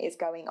something is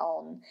going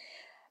on.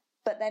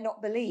 But they're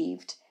not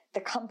believed.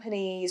 The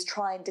companies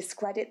try and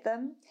discredit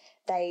them.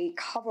 They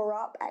cover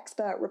up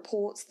expert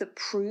reports that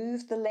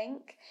prove the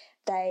link.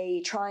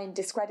 They try and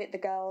discredit the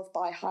girls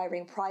by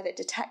hiring private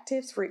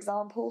detectives, for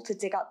example, to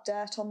dig up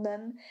dirt on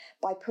them,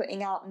 by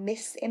putting out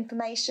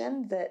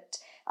misinformation that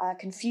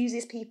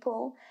confuses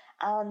people.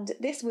 And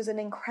this was an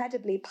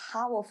incredibly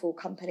powerful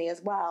company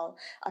as well,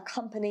 a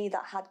company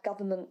that had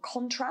government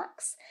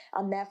contracts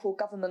and therefore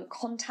government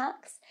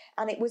contacts.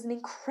 And it was an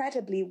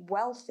incredibly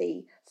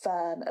wealthy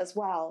firm as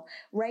well.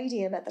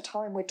 Radium at the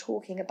time we're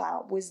talking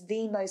about was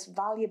the most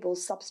valuable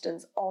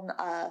substance on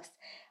Earth.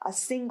 A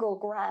single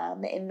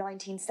gram in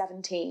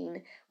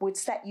 1917 would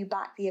set you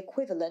back the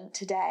equivalent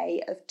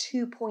today of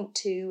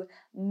 $2.2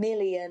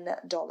 million.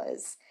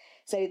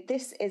 So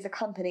this is a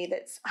company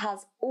that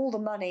has all the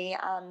money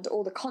and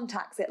all the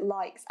contacts it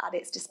likes at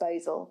its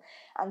disposal.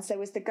 And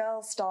so as the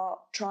girls start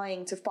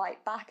trying to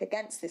fight back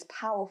against this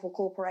powerful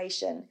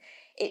corporation,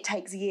 it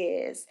takes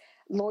years.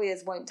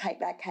 Lawyers won't take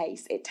their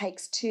case. It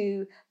takes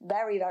two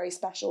very, very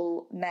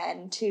special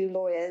men, two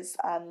lawyers,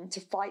 to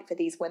fight for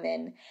these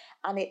women.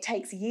 And it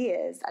takes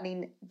years,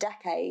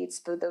 decades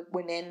for the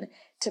women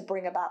to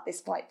bring about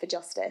this fight for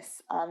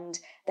justice. And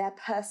their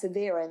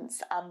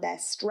perseverance and their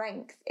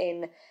strength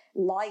in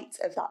light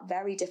of that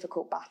very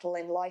difficult battle,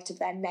 in light of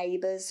their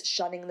neighbours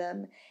shunning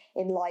them,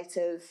 in light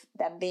of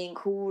them being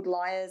called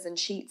liars and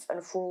cheats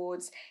and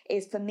frauds,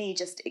 is for me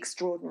just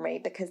extraordinary,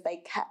 because they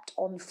kept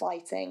on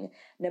fighting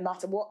no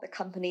matter what the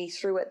company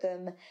threw at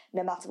them,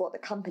 no matter what the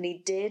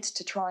company did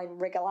to try and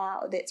wriggle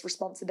out of its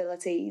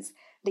responsibilities.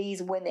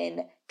 These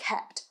women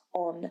kept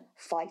on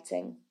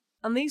fighting.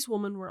 And these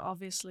women were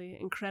obviously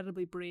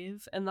incredibly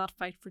brave in that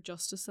fight for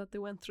justice that they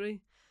went through.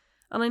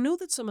 And I know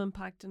that some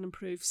impact and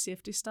improved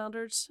safety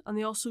standards, and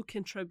they also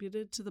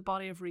contributed to the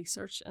body of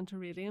research into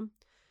radium.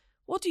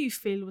 What do you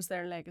feel was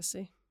their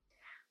legacy?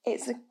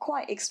 It's a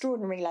quite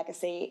extraordinary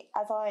legacy.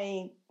 As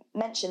I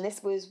mentioned,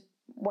 this was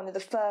one of the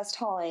first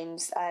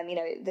times,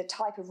 the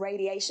type of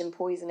radiation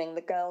poisoning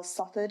the girls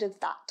suffered, of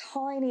that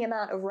tiny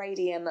amount of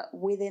radium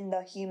within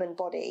the human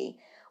body,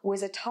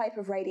 was a type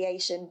of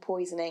radiation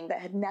poisoning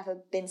that had never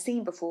been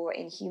seen before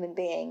in human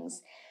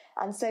beings.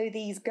 And so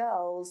these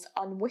girls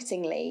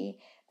unwittingly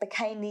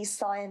became these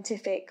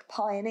scientific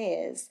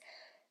pioneers.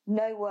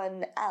 No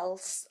one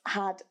else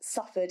had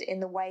suffered in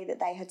the way that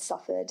they had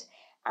suffered.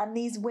 And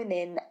these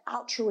women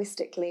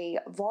altruistically,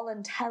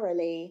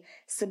 voluntarily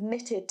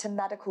submitted to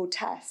medical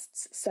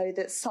tests so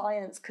that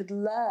science could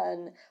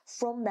learn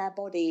from their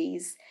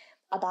bodies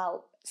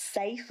about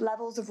safe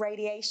levels of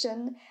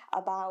radiation,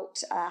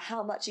 about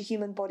how much a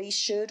human body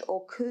should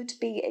or could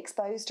be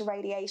exposed to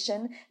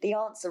radiation. The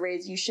answer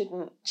is you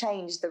shouldn't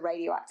change the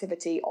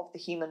radioactivity of the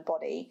human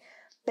body.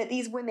 But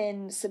these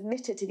women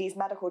submitted to these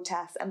medical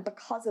tests, and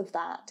because of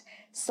that,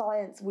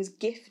 science was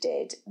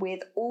gifted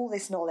with all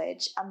this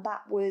knowledge, and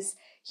that was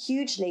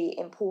hugely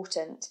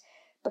important.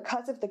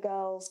 Because of the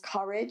girls'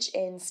 courage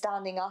in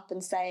standing up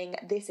and saying,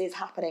 this is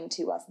happening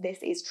to us, this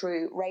is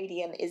true,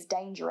 radium is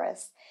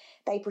dangerous,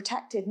 they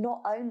protected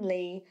not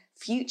only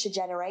future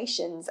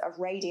generations of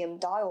radium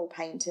dial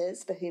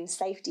painters for whom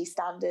safety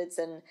standards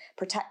and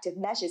protective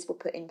measures were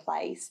put in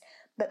place,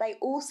 but they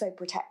also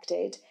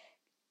protected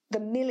the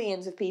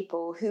millions of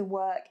people who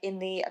work in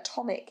the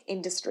atomic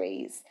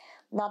industries.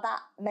 Now, that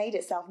made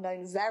itself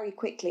known very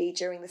quickly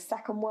during the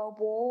Second World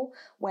War,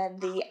 when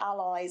the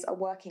Allies are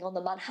working on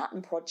the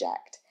Manhattan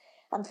Project.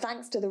 And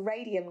thanks to the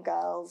Radium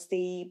Girls,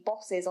 the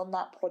bosses on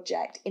that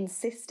project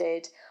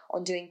insisted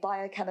on doing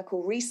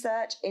biochemical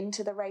research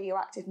into the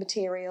radioactive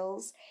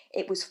materials.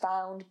 It was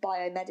found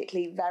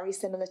biomedically very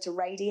similar to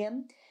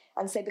radium.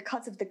 And so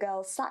because of the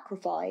girls'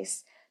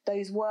 sacrifice,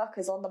 those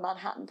workers on the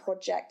Manhattan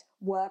Project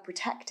were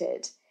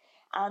protected.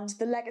 And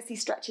the legacy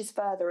stretches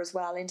further as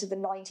well into the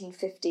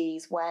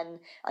 1950s, when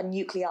a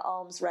nuclear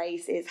arms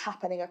race is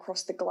happening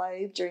across the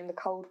globe during the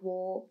Cold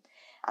War.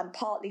 And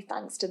partly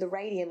thanks to the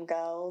Radium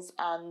Girls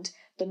and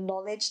the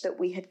knowledge that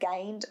we had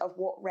gained of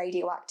what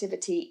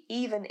radioactivity,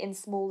 even in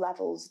small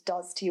levels,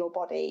 does to your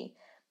body,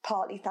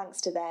 partly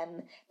thanks to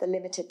them, the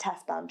Limited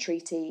Test Ban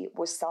Treaty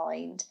was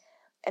signed.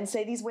 And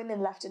so these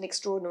women left an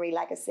extraordinary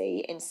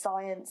legacy in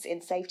science,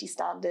 in safety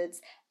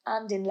standards,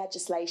 and in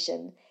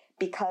legislation,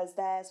 because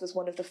theirs was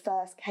one of the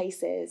first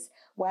cases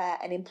where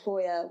an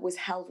employer was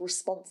held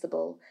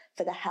responsible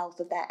for the health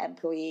of their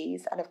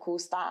employees. And of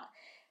course, that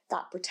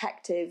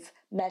protective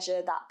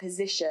measure, that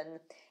position,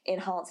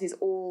 enhances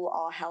all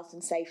our health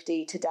and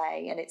safety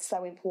today. And it's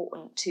so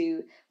important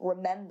to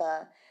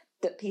remember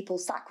that people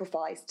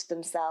sacrificed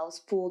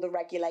themselves for the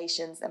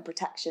regulations and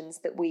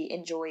protections that we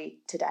enjoy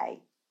today.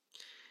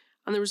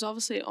 And there was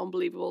obviously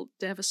unbelievable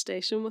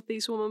devastation with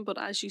these women, but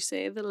as you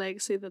say, the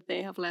legacy that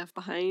they have left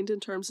behind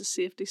in terms of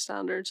safety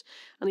standards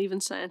and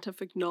even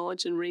scientific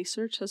knowledge and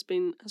research has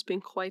been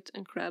quite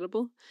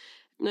incredible.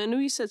 Now, I know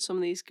you said some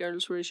of these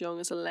girls were as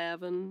young as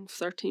 11,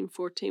 13,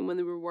 14 when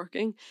they were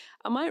working.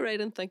 Am I right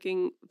in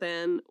thinking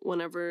then,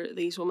 whenever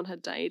these women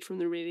had died from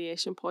the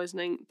radiation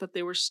poisoning, that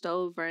they were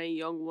still very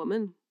young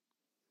women?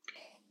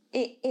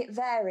 It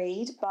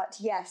varied, but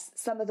yes,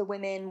 some of the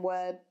women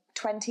were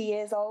 20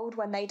 years old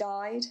when they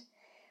died.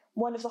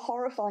 One of the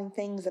horrifying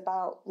things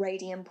about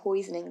radium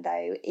poisoning,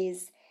 though,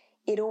 is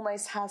it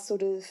almost has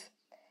sort of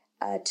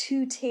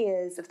two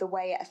tiers of the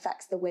way it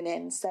affects the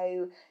women.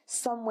 So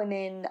some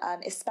women,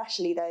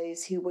 especially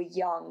those who were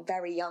young,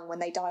 very young when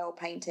they dial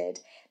painted,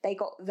 they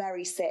got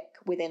very sick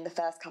within the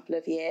first couple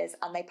of years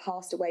and they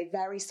passed away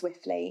very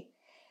swiftly.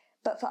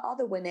 But for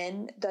other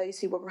women, those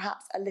who were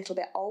perhaps a little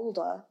bit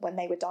older when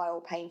they were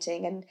dial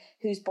painting and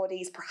whose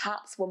bodies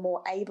perhaps were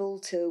more able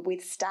to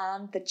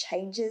withstand the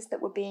changes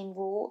that were being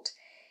wrought,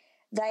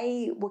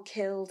 they were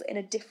killed in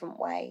a different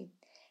way.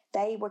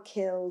 They were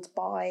killed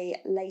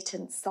by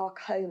latent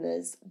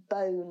sarcomas,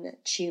 bone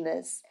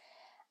tumours.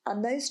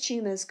 And those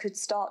tumours could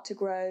start to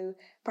grow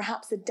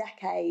perhaps a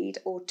decade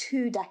or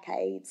 2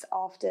 decades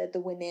after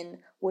the women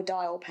were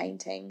dial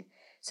painting.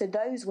 So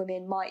those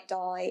women might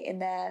die in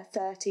their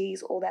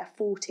 30s or their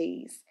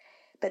 40s.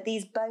 But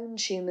these bone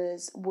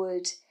tumours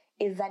would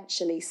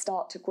eventually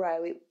start to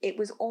grow. It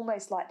was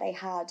almost like they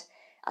had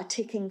a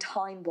ticking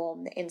time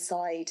bomb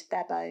inside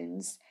their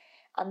bones.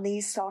 And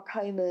these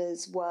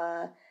sarcomas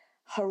were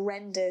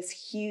horrendous,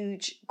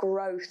 huge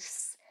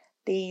growths,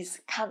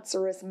 these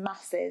cancerous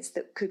masses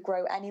that could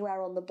grow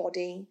anywhere on the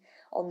body,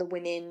 on the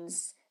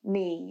women's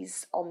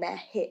knees, on their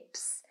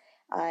hips,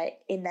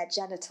 in their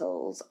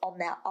genitals, on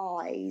their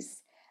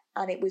eyes.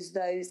 And it was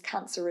those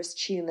cancerous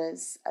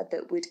tumours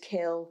that would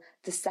kill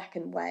the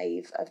second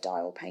wave of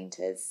dial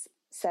painters.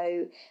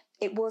 So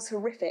it was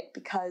horrific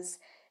because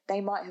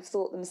they might have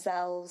thought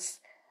themselves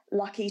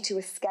lucky to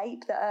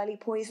escape the early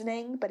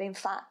poisoning, but in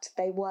fact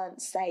they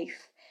weren't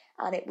safe.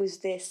 And it was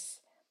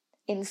this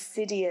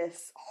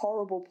insidious,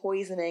 horrible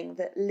poisoning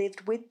that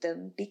lived with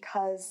them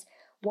because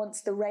once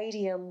the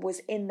radium was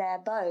in their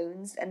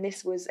bones, and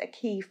this was a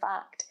key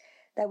fact,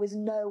 there was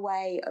no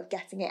way of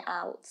getting it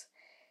out.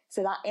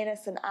 So that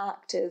innocent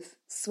act of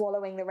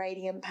swallowing the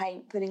radium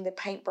paint, putting the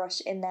paintbrush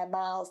in their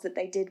mouths that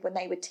they did when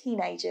they were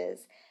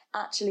teenagers,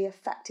 actually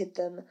affected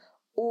them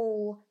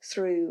all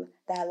through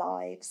their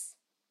lives.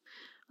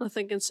 I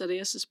think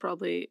insidious is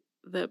probably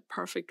the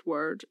perfect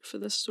word for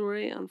this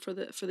story and for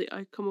the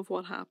outcome of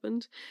what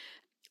happened.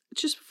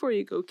 Just before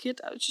you go,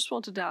 Kate, I just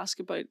wanted to ask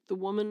about the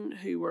women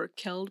who were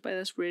killed by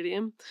this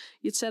radium.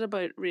 You'd said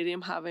about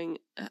radium having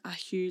a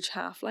huge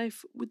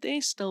half-life. Would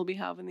they still be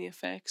having the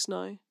effects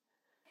now?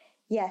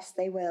 Yes,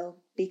 they will,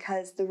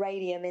 because the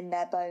radium in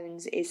their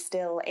bones is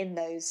still in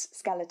those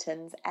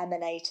skeletons,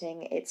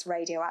 emanating its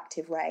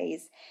radioactive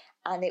rays.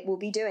 And it will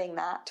be doing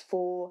that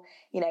for,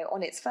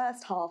 on its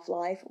first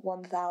half-life,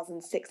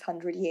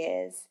 1,600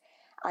 years.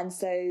 And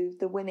so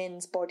the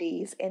women's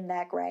bodies in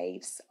their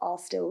graves are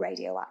still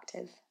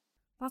radioactive.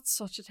 That's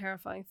such a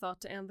terrifying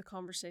thought to end the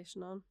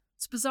conversation on.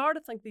 It's bizarre to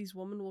think these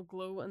women will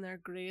glow in their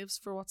graves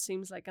for what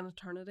seems like an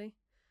eternity.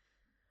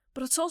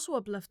 But it's also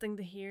uplifting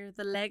to hear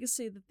the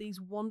legacy that these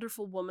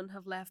wonderful women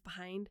have left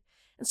behind,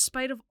 in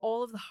spite of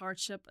all of the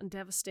hardship and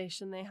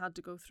devastation they had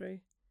to go through.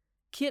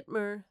 Kate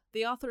Moore,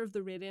 the author of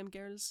The Radium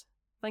Girls,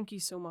 thank you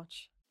so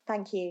much.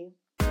 Thank you.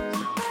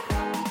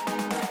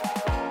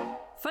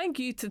 Thank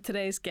you to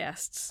today's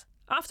guests.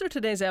 After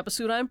today's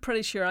episode, I'm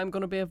pretty sure I'm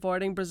going to be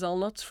avoiding Brazil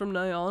nuts from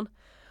now on.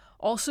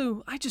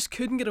 Also, I just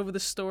couldn't get over the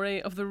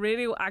story of the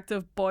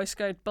radioactive Boy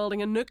Scout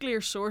building a nuclear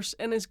source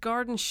in his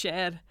garden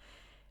shed.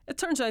 It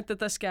turns out that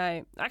this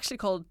guy, actually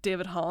called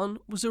David Hahn,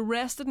 was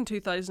arrested in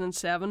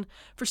 2007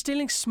 for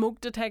stealing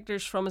smoke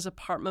detectors from his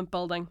apartment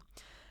building.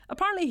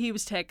 Apparently he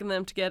was taking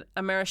them to get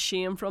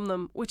americium from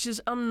them, which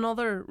is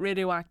another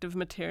radioactive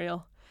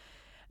material.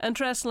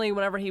 Interestingly,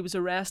 whenever he was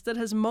arrested,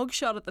 his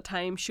mugshot at the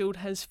time showed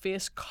his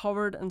face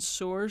covered in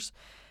sores,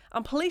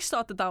 and police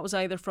thought that that was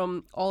either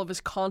from all of his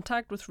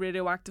contact with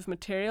radioactive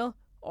material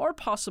or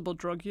possible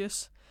drug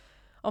use.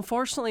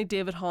 Unfortunately,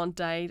 David Hahn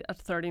died at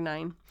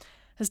 39.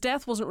 His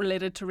death wasn't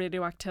related to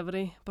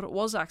radioactivity, but it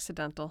was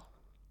accidental.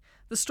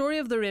 The story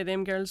of the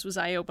Radium Girls was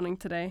eye-opening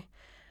today.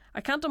 I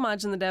can't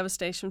imagine the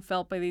devastation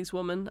felt by these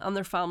women and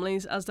their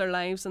families as their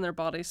lives and their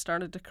bodies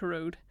started to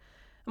corrode.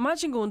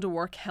 Imagine going to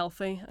work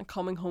healthy and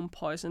coming home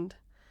poisoned.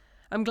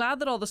 I'm glad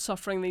that all the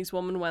suffering these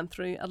women went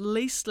through at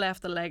least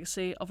left a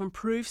legacy of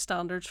improved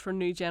standards for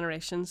new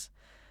generations.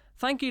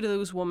 Thank you to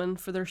those women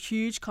for their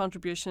huge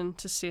contribution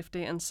to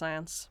safety and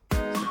science.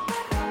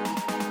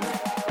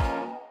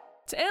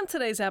 To end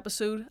today's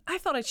episode, I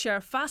thought I'd share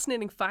a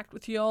fascinating fact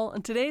with you all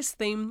on today's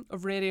theme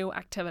of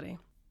radioactivity.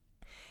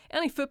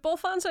 Any football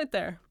fans out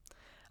there?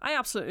 I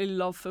absolutely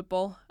love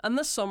football, and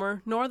this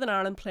summer Northern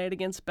Ireland played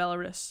against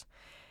Belarus.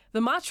 The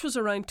match was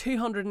around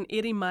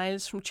 280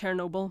 miles from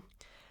Chernobyl.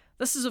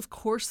 This is of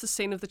course the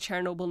scene of the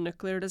Chernobyl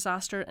nuclear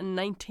disaster in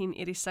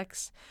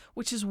 1986,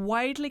 which is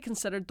widely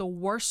considered the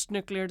worst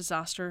nuclear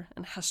disaster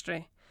in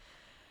history.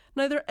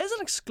 Now there is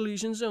an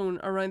exclusion zone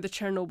around the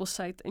Chernobyl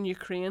site in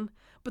Ukraine,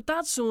 but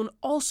that zone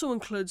also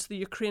includes the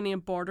Ukrainian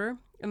border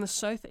in the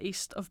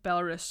southeast of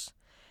Belarus.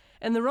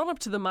 In the run-up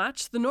to the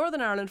match, the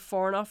Northern Ireland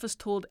Foreign Office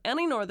told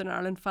any Northern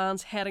Ireland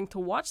fans heading to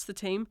watch the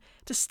team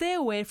to stay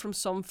away from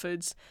some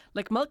foods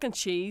like milk and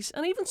cheese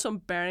and even some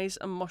berries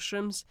and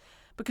mushrooms,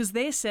 because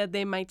they said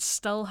they might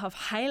still have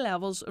high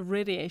levels of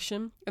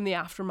radiation in the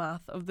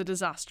aftermath of the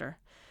disaster.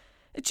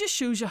 It just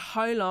shows you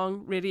how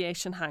long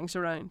radiation hangs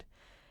around.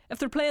 If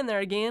they're playing there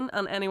again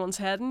and anyone's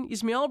heading, you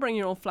may all bring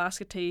your own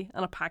flask of tea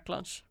and a packed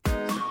lunch.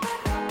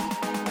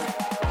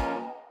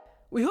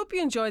 We hope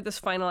you enjoyed this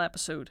final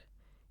episode.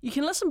 You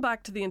can listen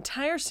back to the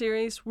entire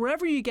series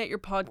wherever you get your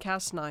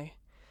podcasts now.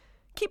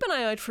 Keep an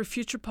eye out for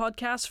future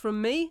podcasts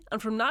from me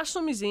and from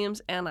National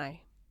Museums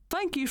NI.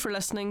 Thank you for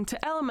listening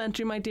to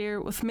Elementary, My Dear,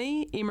 with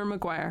me, Emer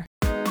Maguire.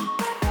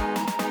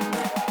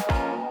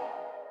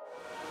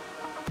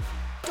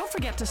 Don't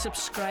forget to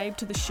subscribe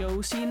to the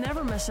show so you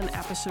never miss an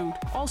episode.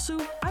 Also,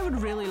 I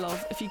would really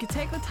love if you could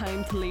take the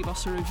time to leave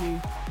us a review.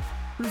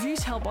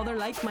 Reviews help other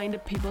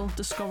like-minded people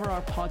discover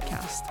our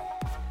podcast.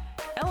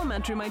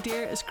 Elementary, My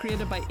Dear is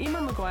created by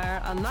Emer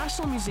Maguire and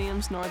National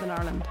Museums Northern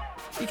Ireland.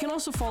 You can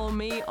also follow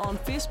me on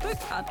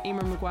Facebook at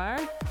Emer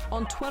Maguire,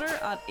 on Twitter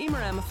at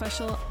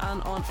EmerMOfficial,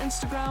 and on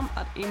Instagram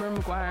at Emer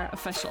Maguire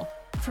Official.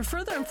 For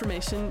further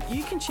information,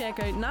 you can check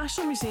out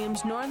National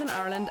Museums Northern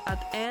Ireland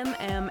at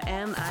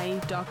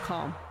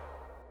nmni.com.